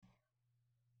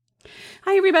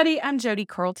Hi, everybody. I'm Jody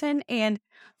Carlton. And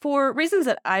for reasons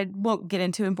that I won't get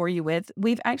into and bore you with,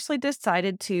 we've actually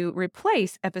decided to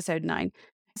replace episode 9.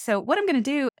 So, what I'm going to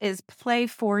do is play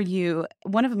for you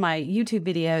one of my YouTube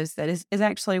videos that is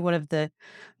actually one of the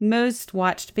most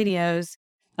watched videos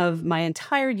of my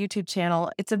entire YouTube channel.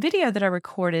 It's a video that I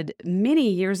recorded many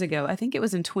years ago. I think it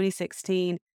was in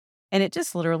 2016. And it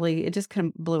just kind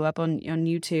of blew up on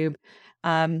YouTube,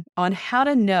 on how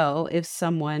to know if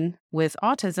someone with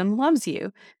autism loves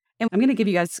you. And I'm going to give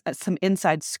you guys some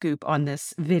inside scoop on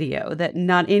this video that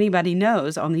not anybody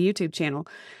knows on the YouTube channel.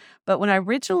 But when I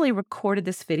originally recorded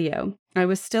this video, I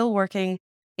was still working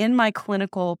in my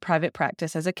clinical private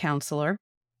practice as a counselor.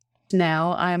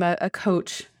 Now I'm a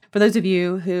coach for those of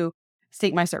you who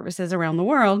seek my services around the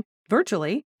world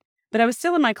virtually. But I was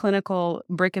still in my clinical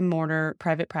brick and mortar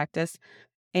private practice.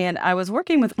 And I was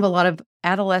working with a lot of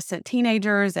adolescent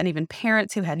teenagers and even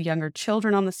parents who had younger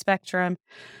children on the spectrum,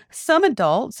 some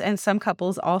adults and some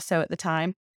couples also at the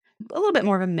time, a little bit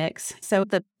more of a mix. So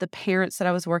the parents that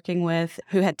I was working with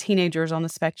who had teenagers on the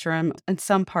spectrum and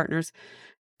some partners,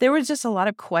 there was just a lot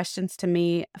of questions to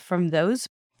me from those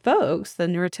folks, the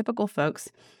neurotypical folks,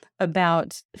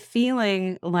 about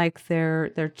feeling like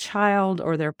their child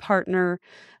or their partner,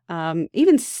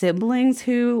 even siblings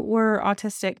who were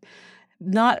autistic,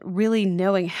 not really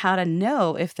knowing how to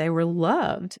know if they were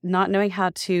loved, not knowing how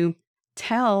to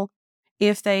tell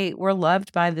if they were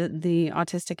loved by the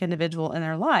autistic individual in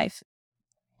their life.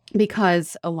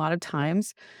 Because a lot of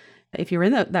times, if you're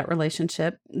in that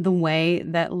relationship, the way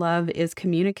that love is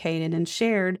communicated and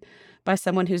shared by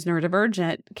someone who's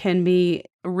neurodivergent can be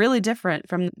really different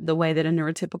from the way that a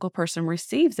neurotypical person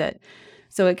receives it.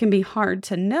 So it can be hard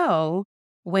to know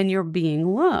when you're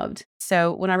being loved.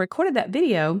 So when I recorded that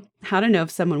video, how to know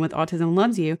if someone with autism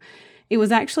loves you, it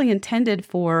was actually intended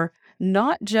for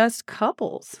not just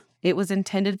couples. It was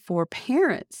intended for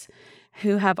parents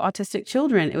who have autistic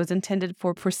children. It was intended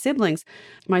for siblings.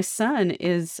 My son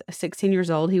is 16 years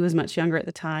old. He was much younger at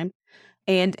the time.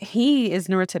 And he is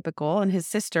neurotypical, and his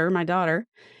sister, my daughter,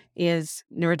 is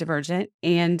neurodivergent.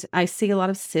 And I see a lot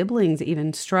of siblings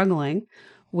even struggling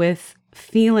with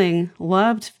feeling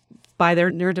loved by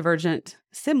their neurodivergent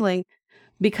sibling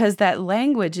because that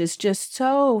language is just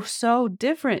so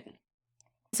different.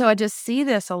 So I just see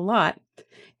this a lot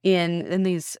in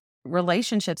these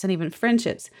relationships and even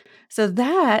friendships. So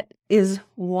that is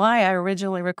why I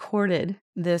originally recorded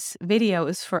this video,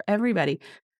 is for everybody,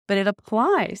 but it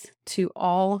applies to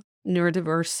all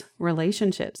neurodiverse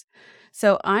relationships.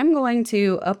 So I'm going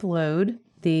to upload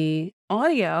the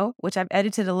audio, which I've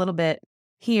edited a little bit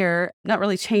here, not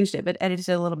really changed it, but edited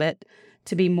it a little bit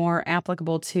to be more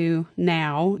applicable to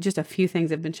now. Just a few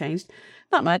things have been changed,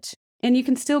 not much. And you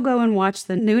can still go and watch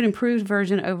the new and improved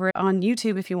version over on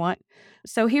YouTube if you want.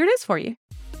 So here it is for you.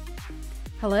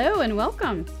 Hello and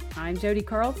welcome. I'm Jody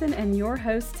Carlton and your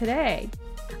host today.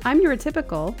 I'm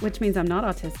neurotypical, which means I'm not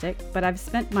autistic, but I've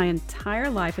spent my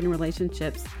entire life in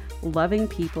relationships loving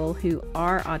people who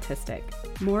are autistic.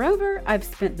 Moreover, I've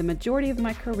spent the majority of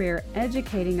my career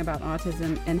educating about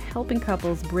autism and helping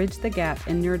couples bridge the gap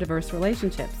in neurodiverse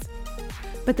relationships.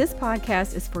 But this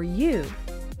podcast is for you.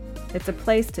 It's a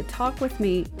place to talk with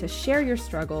me, to share your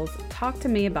struggles, talk to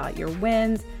me about your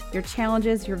wins, your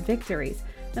challenges, your victories,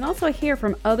 and also hear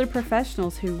from other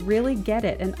professionals who really get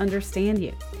it and understand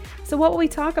you. So what will we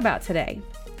talk about today?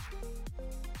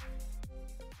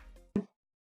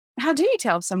 How do you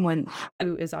tell someone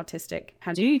who is autistic?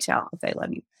 How do you tell if they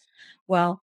love you?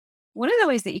 Well, one of the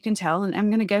ways that you can tell, and I'm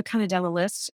going to go kind of down the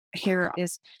list here,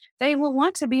 is they will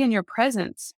want to be in your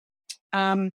presence.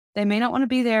 They may not want to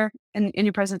be there in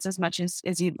your presence as much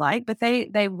as you'd like, but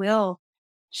they will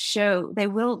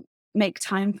make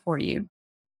time for you.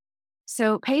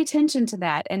 So pay attention to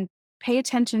that and pay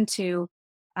attention to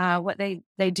what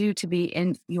they do to be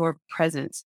in your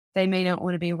presence. They may not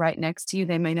want to be right next to you.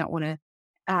 They may not want to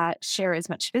share as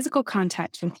much physical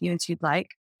contact with you as you'd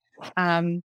like.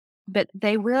 But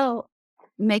they will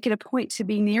make it a point to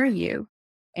be near you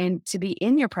and to be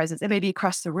in your presence. It may be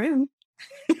across the room.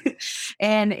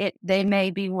 And they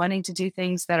may be wanting to do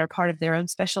things that are part of their own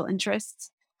special interests,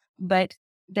 but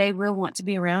they will want to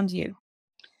be around you.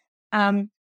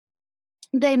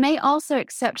 They may also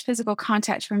accept physical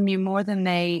contact from you more than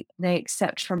they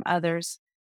accept from others.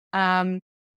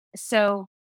 So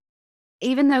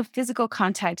even though physical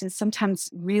contact is sometimes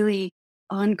really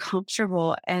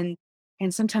uncomfortable and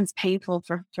sometimes painful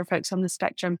for folks on the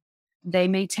spectrum, they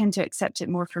may tend to accept it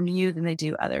more from you than they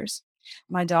do others.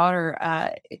 My daughter,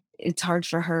 it's hard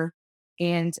for her.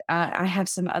 And I have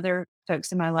some other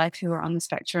folks in my life who are on the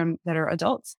spectrum that are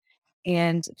adults,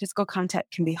 and physical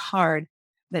contact can be hard.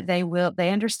 that they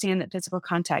understand that physical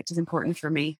contact is important for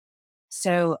me.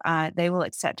 So they will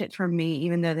accept it from me,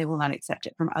 even though they will not accept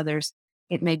it from others.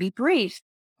 It may be brief,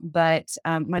 but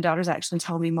my daughter's actually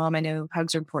told me, Mom, I know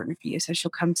hugs are important for you. So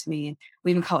she'll come to me, and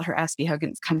we even call it her ask me hug,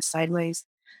 and it's kind of sideways.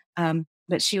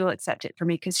 But she will accept it for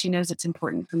me because she knows it's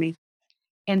important for me.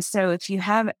 And so if you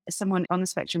have someone on the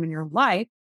spectrum in your life,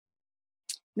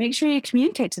 make sure you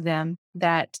communicate to them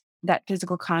that that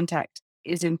physical contact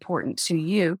is important to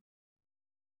you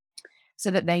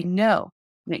so that they know.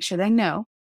 Make sure they know.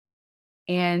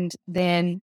 And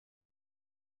then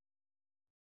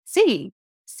see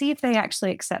see if they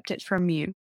actually accept it from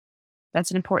you.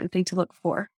 That's an important thing to look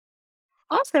for.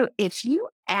 Also, if you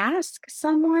ask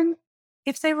someone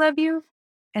if they love you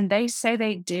and they say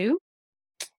they do,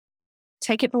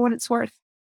 take it for what it's worth.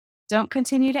 Don't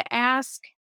continue to ask.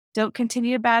 Don't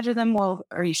continue to badger them. Well,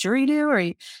 are you sure you do?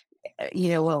 Or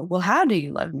well, how do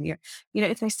you love me? Or,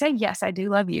 if they say, yes, I do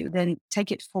love you, then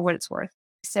take it for what it's worth.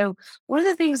 So one of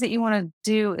the things that you want to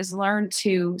do is learn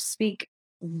to speak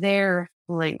their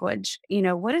language.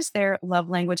 What is their love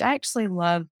language? I actually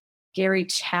love Gary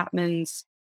Chapman's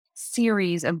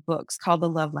series of books called The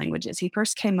Love Languages. He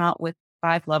first came out with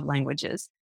 5 love languages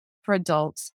for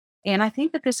adults. And I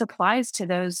think that this applies to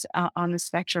those on the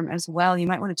spectrum as well. You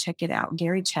might want to check it out.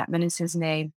 Gary Chapman is his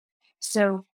name.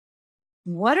 So,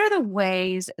 what are the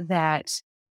ways that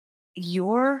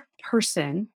your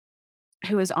person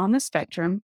who is on the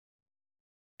spectrum,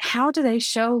 how do they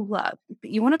show love?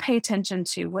 You want to pay attention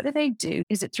to what do they do?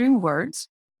 Is it through words?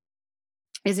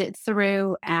 Is it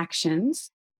through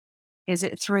actions? Is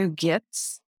it through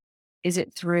gifts? Is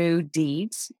it through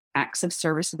deeds, acts of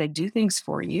service? So they do things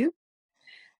for you.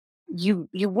 You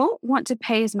won't want to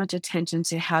pay as much attention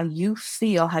to how you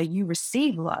feel, how you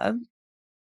receive love,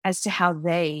 as to how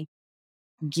they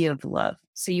give love.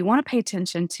 So you want to pay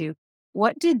attention to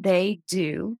what did they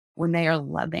do when they are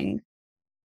loving.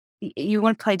 You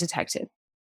want to play detective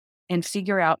and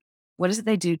figure out what is it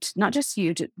they do to not just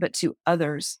you, but to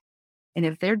others. And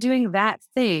if they're doing that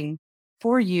thing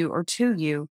for you or to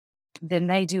you, then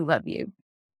they do love you.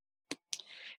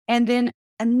 And then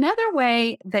another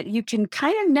way that you can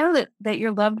kind of know that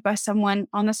you're loved by someone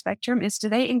on the spectrum is, do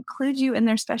they include you in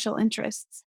their special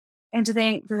interests? And do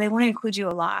they want to include you a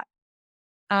lot?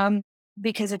 Um,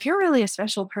 because if you're really a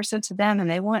special person to them and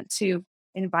they want to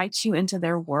invite you into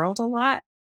their world a lot,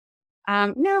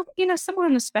 no, someone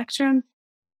on the spectrum,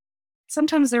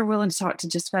 sometimes they're willing to talk to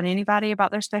just about anybody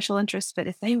about their special interests. But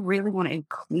if they really want to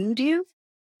include you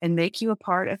and make you a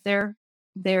part of their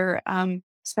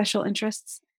special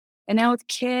interests, and now with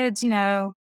kids,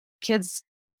 kids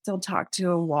still talk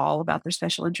to a wall about their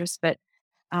special interests. But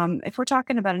if we're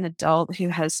talking about an adult who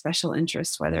has special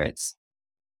interests, whether it's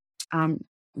um,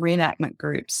 reenactment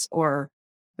groups, or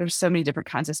there's so many different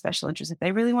kinds of special interests. If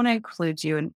they really want to include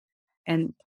you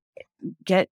and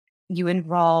get you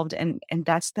involved, and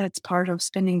that's part of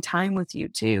spending time with you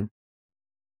too,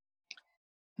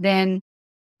 then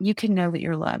you can know that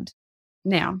you're loved.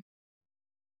 Now,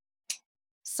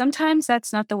 sometimes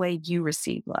that's not the way you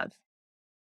receive love,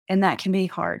 and that can be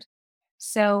hard.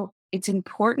 So it's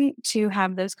important to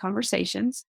have those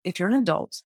conversations if you're an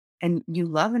adult and you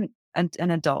love an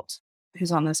adult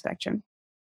who's on the spectrum.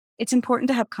 It's important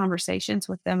to have conversations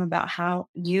with them about how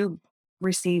you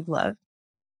receive love.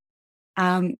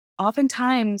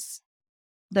 Oftentimes,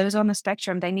 those on the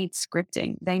spectrum, they need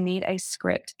scripting. They need a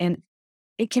script, and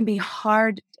it can be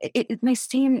hard. It may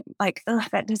seem like, oh,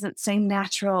 that doesn't seem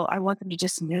natural. I want them to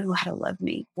just know how to love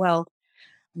me. Well,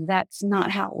 that's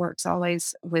not how it works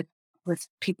always with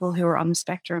people who are on the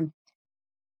spectrum.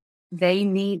 They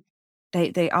need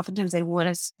they oftentimes they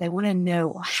want to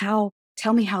know, how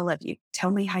tell me how I love you.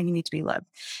 Tell me how you need to be loved.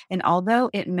 And although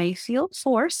it may feel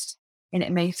forced and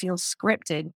it may feel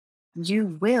scripted,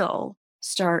 you will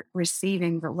start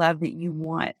receiving the love that you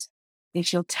want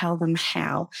if you'll tell them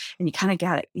how. And you kind of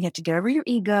got it. You have to get over your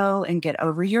ego and get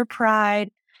over your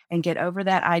pride and get over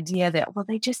that idea that, well,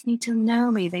 they just need to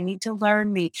know me. They need to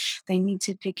learn me. They need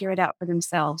to figure it out for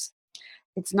themselves.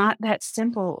 It's not that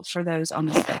simple for those on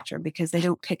the spectrum because they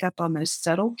don't pick up on those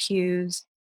subtle cues.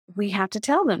 We have to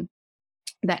tell them.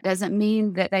 That doesn't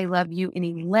mean that they love you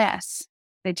any less.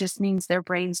 It just means their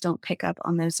brains don't pick up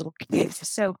on those little cues.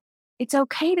 So it's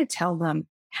okay to tell them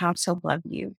how to love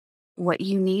you, what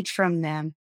you need from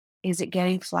them. Is it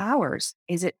getting flowers?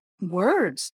 Is it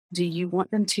words? Do you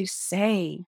want them to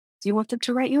say? Do you want them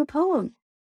to write you a poem?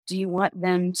 Do you want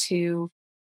them to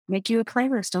make you a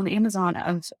playlist on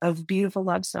Amazon of beautiful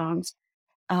love songs?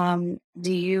 Do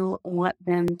you want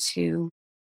them to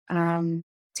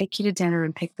take you to dinner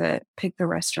and pick the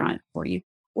restaurant for you?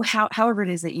 Well, however it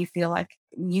is that you feel like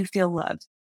you feel loved.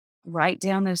 Write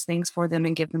down those things for them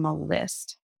and give them a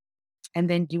list. And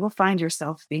then you will find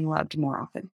yourself being loved more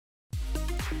often.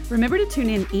 Remember to tune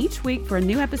in each week for a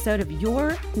new episode of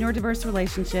your Neurodiverse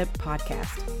Relationship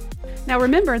podcast. Now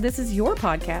remember, this is your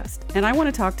podcast, and I want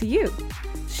to talk to you.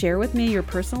 Share with me your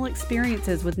personal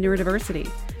experiences with neurodiversity.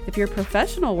 If you're a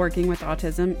professional working with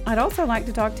autism, I'd also like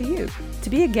to talk to you. To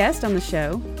be a guest on the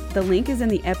show, the link is in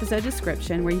the episode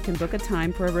description where you can book a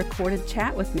time for a recorded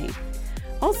chat with me.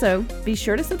 Also, be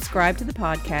sure to subscribe to the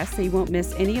podcast so you won't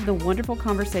miss any of the wonderful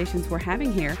conversations we're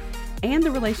having here and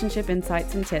the relationship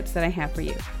insights and tips that I have for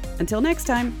you. Until next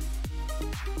time.